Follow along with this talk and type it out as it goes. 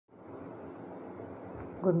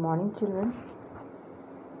Good morning, children.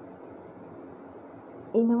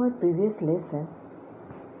 In our previous lesson,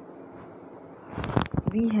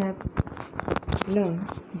 we have learned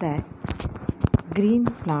that green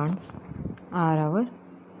plants are our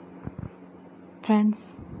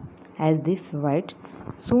friends as they provide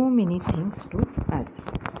so many things to us,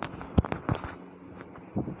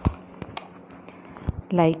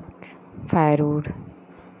 like firewood,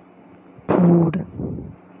 food,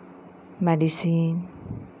 medicine,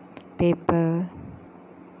 paper,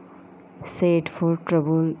 shade for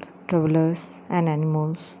travelers and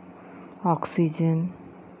animals, oxygen.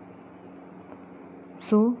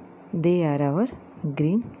 So they are our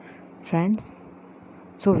green friends.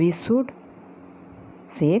 So we should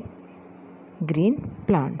save green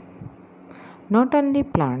plants. Not only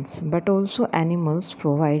plants but also animals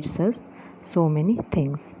provides us so many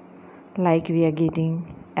things, like we are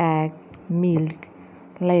getting egg, milk,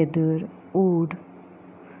 leather, wood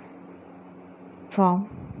from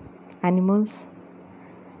animals,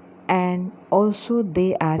 and also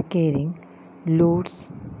they are carrying loads.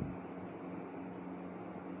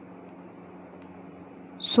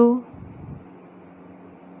 So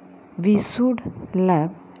we should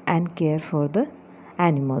love and care for the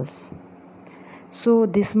animals. So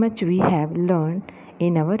this much we have learned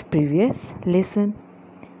in our previous lesson,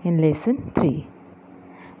 in lesson 3.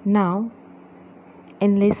 Now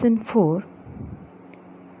in lesson 4,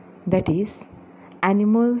 that is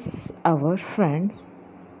animals our friends,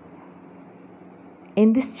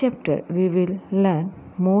 in this chapter we will learn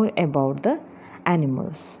more about the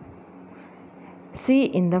animals. See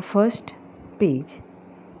in the first page,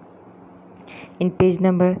 in page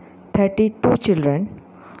number 32, children,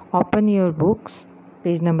 open your books,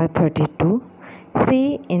 page number 32.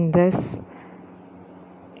 See in this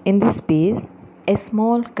page, a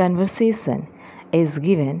small conversation is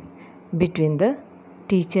given between the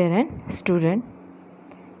teacher and student.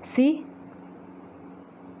 See,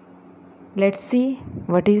 let's see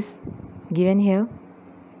what is given here.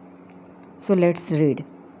 So let's read.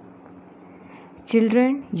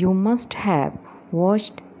 Children, you must have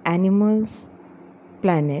watched Animals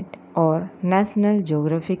Planet or National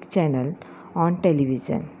Geographic Channel on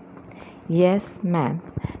television. Yes, ma'am,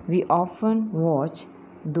 we often watch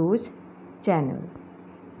those channels.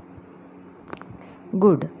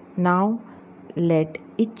 Good. Now let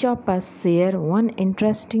each of us share one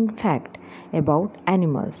interesting fact about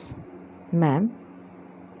animals. Ma'am,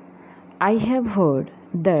 I have heard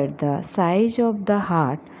that the size of the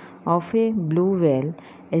heart of a blue whale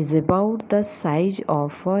is about the size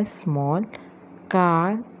of a small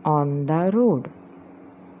car on the road.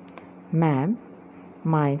 Ma'am,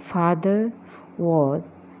 my father was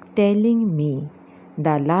telling me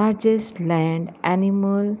the largest land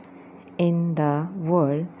animal in the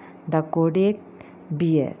world, the Kodak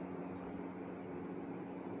bear,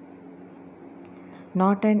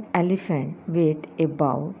 not an elephant, weighed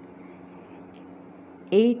about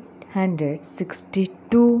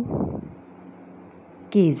 862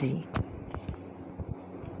 kg.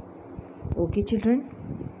 Okay, children?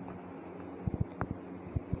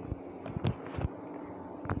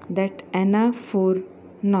 That enough for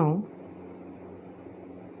now.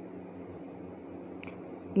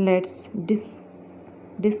 Let's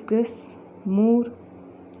discuss more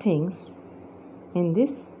things in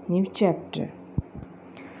this new chapter.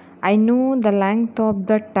 I know the length of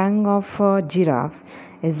the tongue of a giraffe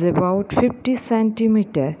is about 50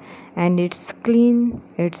 centimeter, and it's clean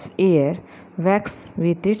its ear wax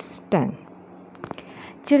with its tongue.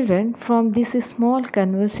 Children, from this small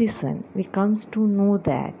conversation we comes to know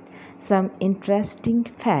that some interesting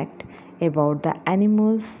fact about the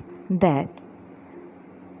animals, that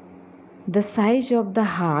the size of the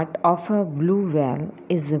heart of a blue whale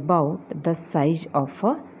is about the size of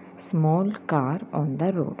a small car on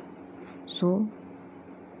the road. So,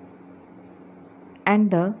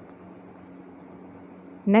 and the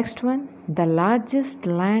next one, the largest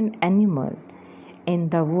land animal in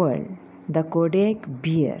the world, the Kodak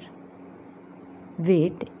bear,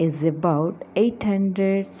 weight is about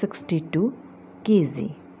 862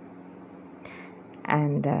 kg.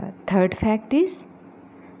 And the third fact is,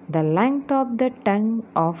 the length of the tongue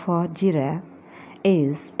of a giraffe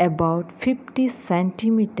is about 50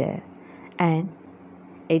 centimeter, and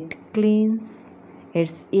it cleans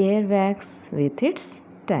its earwax with its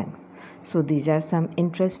tongue. So these are some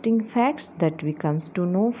interesting facts that we comes to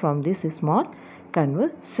know from this small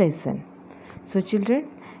conversation. So children,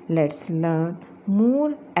 let's learn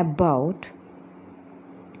more about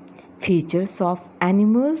features of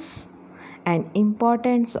animals and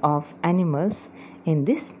importance of animals in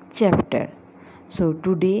this chapter. So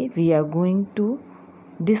today we are going to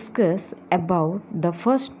discuss about the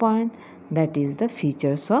first point, that is the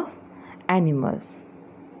features of animals.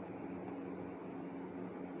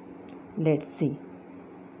 Let's see.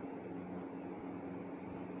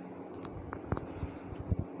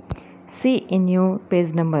 See in your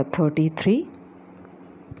page number 33.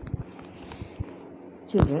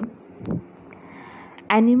 Children,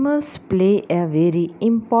 animals play a very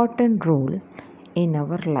important role in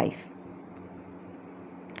our life.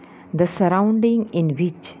 The surrounding in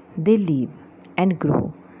which they live and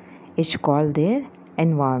grow is called their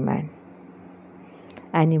environment.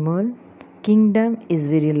 Animal kingdom is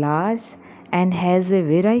very large and has a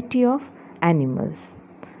variety of animals.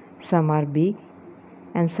 Some are big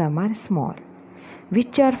and some are small,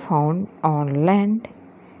 which are found on land,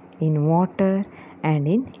 in water and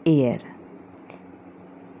in air.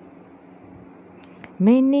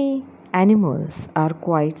 Many animals are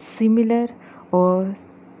quite similar or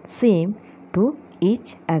same to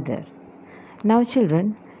each other. Now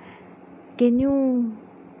children, can you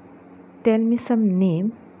tell me some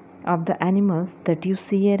name of the animals that you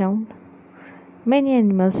see around? Many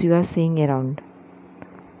animals you are seeing around.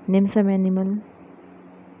 Name some animal.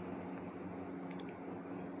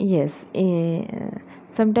 Yes,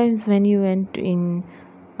 sometimes when you went in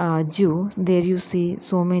zoo, there you see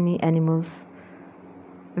so many animals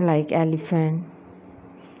like elephant,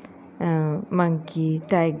 monkey,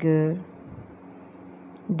 tiger,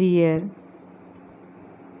 deer.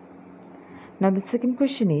 Now the second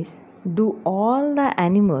question is, do all the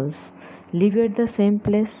animals live at the same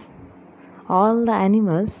place? All the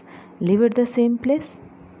animals live at the same place?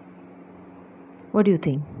 What do you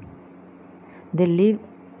think? They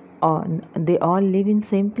all live in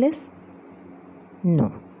same place?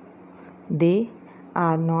 No, they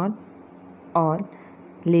are not all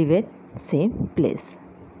live at same place.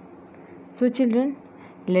 So children,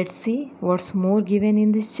 let's see what's more given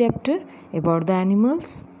in this chapter about the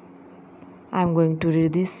animals. I am going to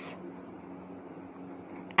read this.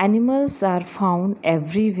 Animals are found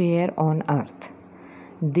everywhere on earth.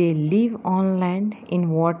 They live on land, in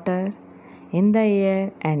water, in the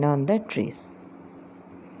air and on the trees.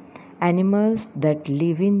 Animals that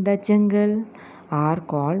live in the jungle are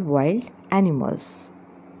called wild animals.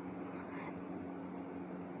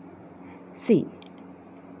 See,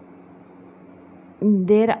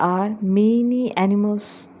 there are many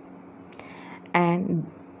animals and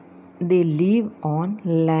they live on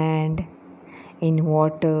land, in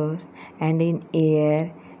water and in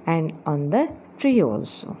air and on the tree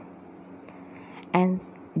also. And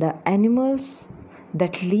the animals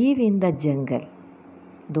that live in the jungle,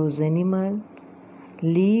 those animals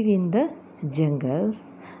live in the jungles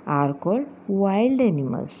are called wild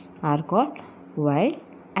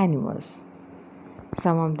animals.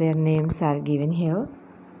 Some of their names are given here.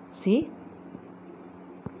 See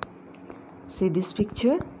this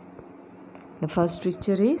picture. The first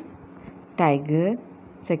picture is tiger,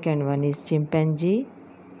 second one is chimpanzee,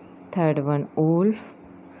 third one wolf,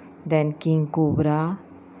 then king cobra,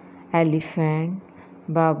 elephant,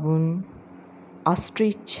 baboon,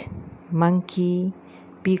 ostrich, monkey,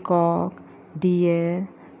 peacock, deer,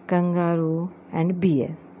 kangaroo and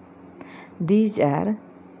bear. These are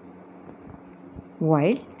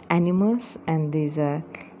wild animals and these are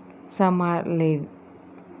live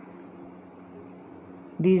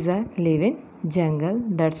in jungle,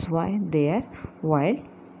 that's why they are wild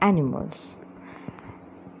animals.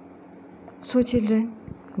 So children,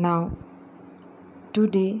 now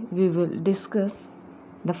today we will discuss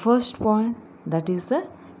the first point, that is the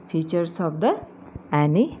features of the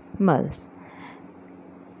animals.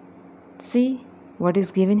 See what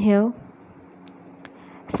is given here.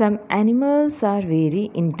 Some animals are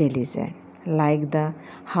very intelligent, like the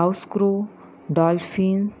house crow.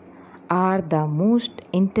 Dolphins are the most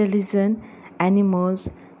intelligent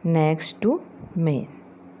animals next to man.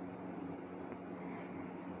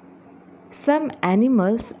 Some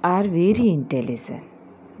animals are very intelligent,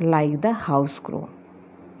 like the house crow.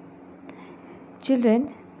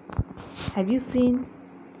 Children, have you seen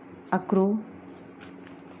a crow?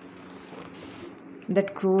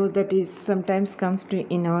 That crow that is sometimes comes to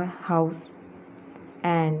in our house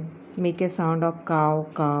and make a sound of cow,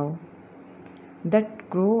 cow. That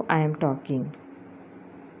crow I am talking,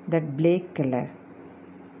 that black color.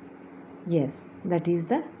 Yes, that is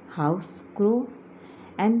the house crow,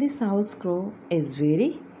 and this house crow is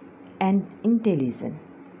very intelligent.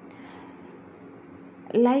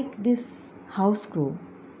 Like this house crow,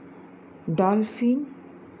 dolphin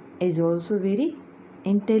is also very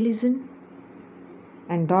intelligent,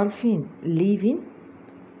 and dolphin live in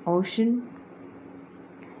ocean.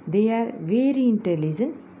 They are very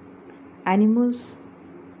intelligent animals.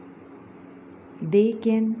 They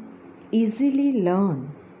can easily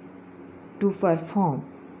learn to perform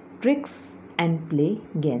tricks and play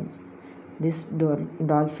games. This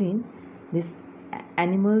dolphin, this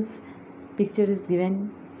animal's picture is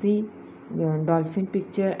given. See, dolphin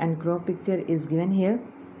picture and crow picture is given here.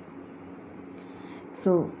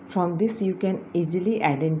 So from this you can easily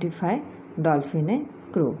identify dolphin and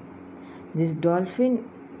crow. This dolphin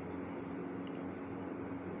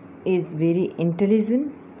is very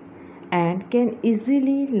intelligent and can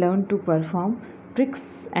easily learn to perform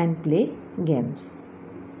tricks and play games.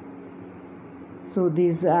 So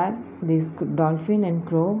these dolphin and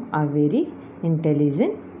crow are very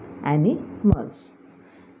intelligent animals.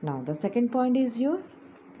 Now the second point is your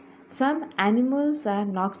some animals are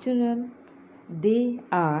nocturnal. They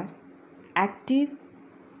are active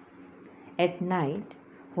at night.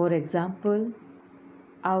 For example,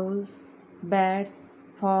 owls, bats,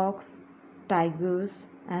 fox, tigers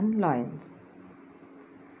and lions.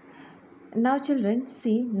 Now children,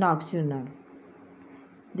 see nocturnal.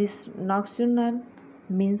 This nocturnal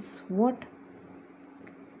means what?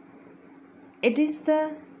 It is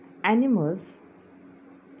the animals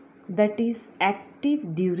that is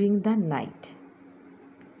active during the night.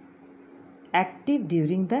 Active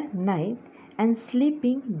during the night and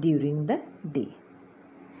sleeping during the day.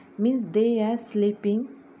 Means they are sleeping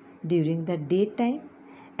during the daytime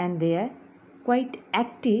and they are quite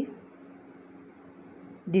active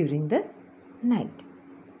during the night.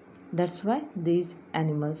 That's why these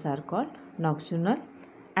animals are called nocturnal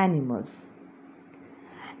animals.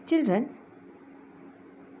 Children,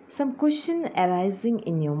 some question arising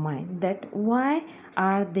in your mind that why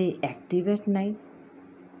are they active at night?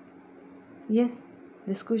 Yes,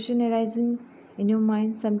 this question arising in your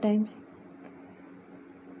mind sometimes.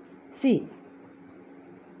 See,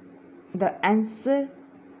 the answer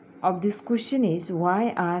of this question is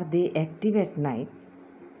why are they active at night?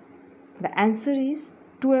 The answer is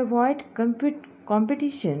to avoid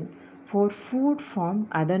competition for food from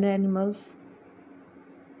other animals.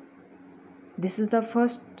 This is the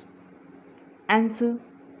first answer.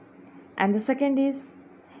 And the second is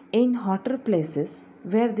in hotter places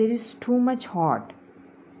where there is too much hot.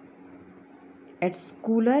 It's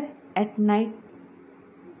cooler at night.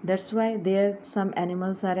 That's why there some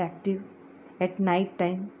animals are active at night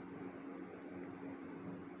time.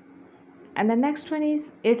 And the next one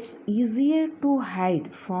is it's easier to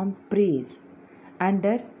hide from prey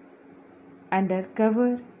under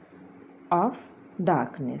cover of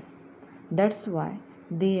darkness. That's why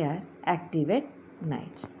they are active at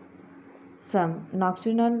night. Some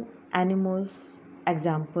nocturnal animals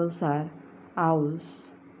examples are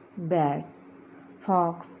owls, bats,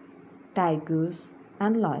 fox, tigers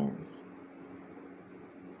and lions.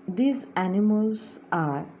 These animals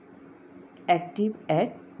are active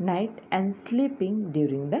at night and sleeping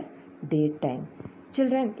during the daytime.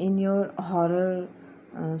 Children, in your horror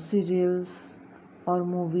serials or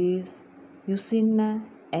movies, you seen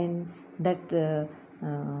and that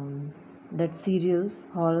serials,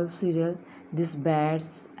 horror serial, these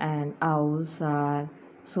bats and owls are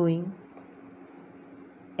showing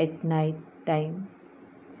at night time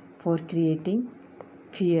for creating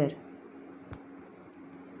fear.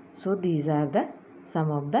 So these are the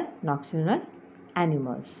some of the nocturnal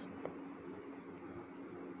animals.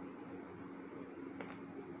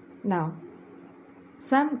 Now,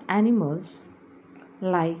 some animals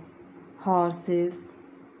like horses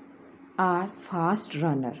are fast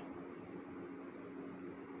runner.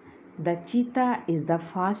 The cheetah is the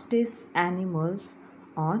fastest animals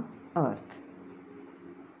on earth.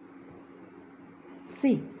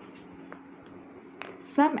 See,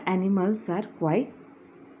 some animals are quite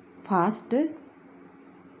fast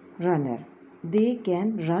runner. They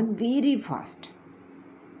can run very fast.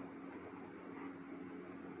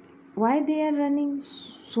 Why they are running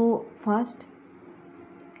so fast?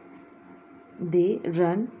 They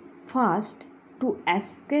run fast to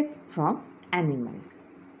escape from animals.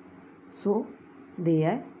 So they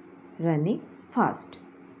are running fast.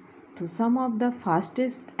 So some of the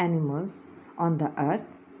fastest animals on the earth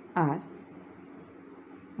are,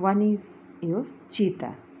 one is your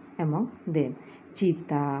cheetah among them.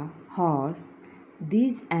 Cheetah, horse,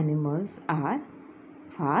 these animals are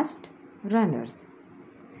fast runners.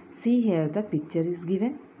 See here the picture is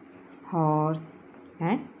given, horse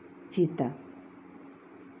and cheetah.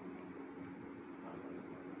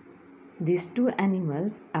 These two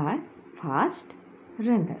animals are fast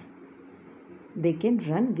runner. They can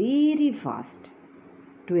run very fast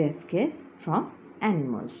to escape from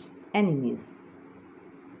enemies.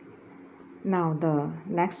 Now the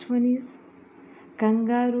next one is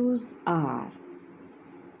kangaroos are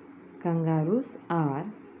Kangaroos are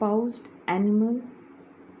pouched animals.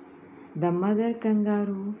 The mother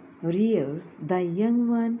kangaroo rears the young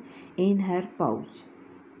one in her pouch.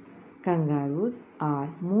 Kangaroos are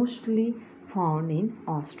mostly found in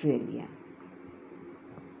Australia.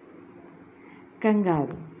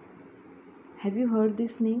 Kangaroo. Have you heard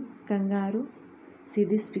this name? Kangaroo. See,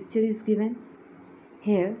 this picture is given.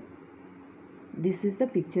 Here, this is the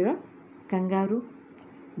picture of kangaroo.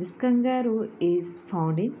 This kangaroo is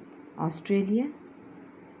found in Australia.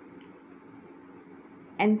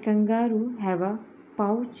 And kangaroo have a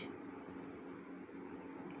pouch.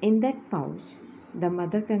 In that pouch, the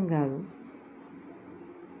mother kangaroo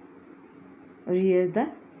rears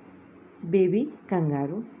the baby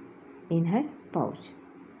kangaroo in her pouch.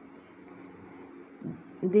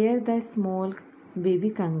 There the small baby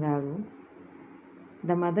kangaroo,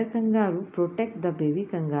 the mother kangaroo protect the baby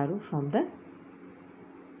kangaroo from the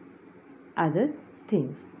other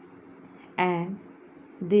things. And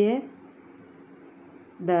there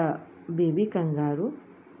the baby kangaroo,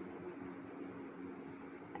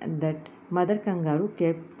 that mother kangaroo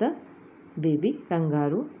kept the baby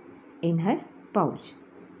kangaroo in her pouch.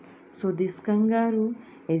 So this kangaroo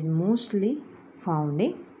is mostly found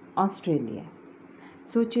in Australia.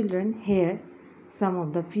 So children, here some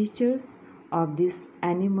of the features of these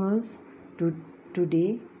animals.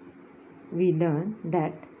 Today we learn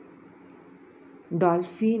that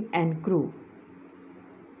dolphin and crow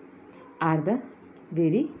are the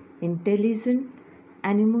very intelligent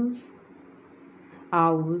animals.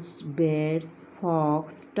 Owls, bears,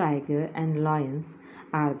 fox, tiger and lions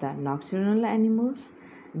are the nocturnal animals.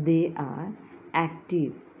 They are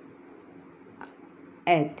active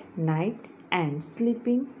at night and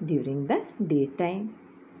sleeping during the daytime.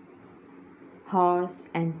 Horse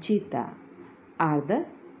and cheetah are the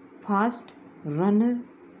fast runner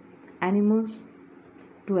animals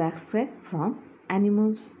to escape from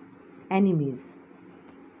enemies.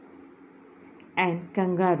 And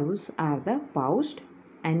kangaroos are the pouched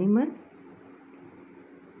animal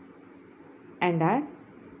and are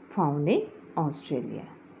found in Australia.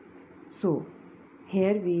 So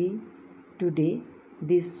here we today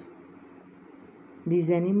these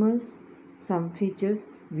animals, some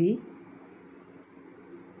features we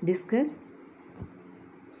discuss.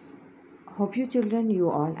 Hope you children you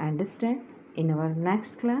all understand. In our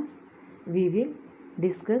next class we will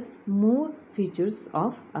discuss more features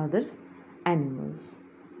of others animals.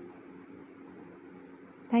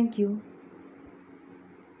 Thank you.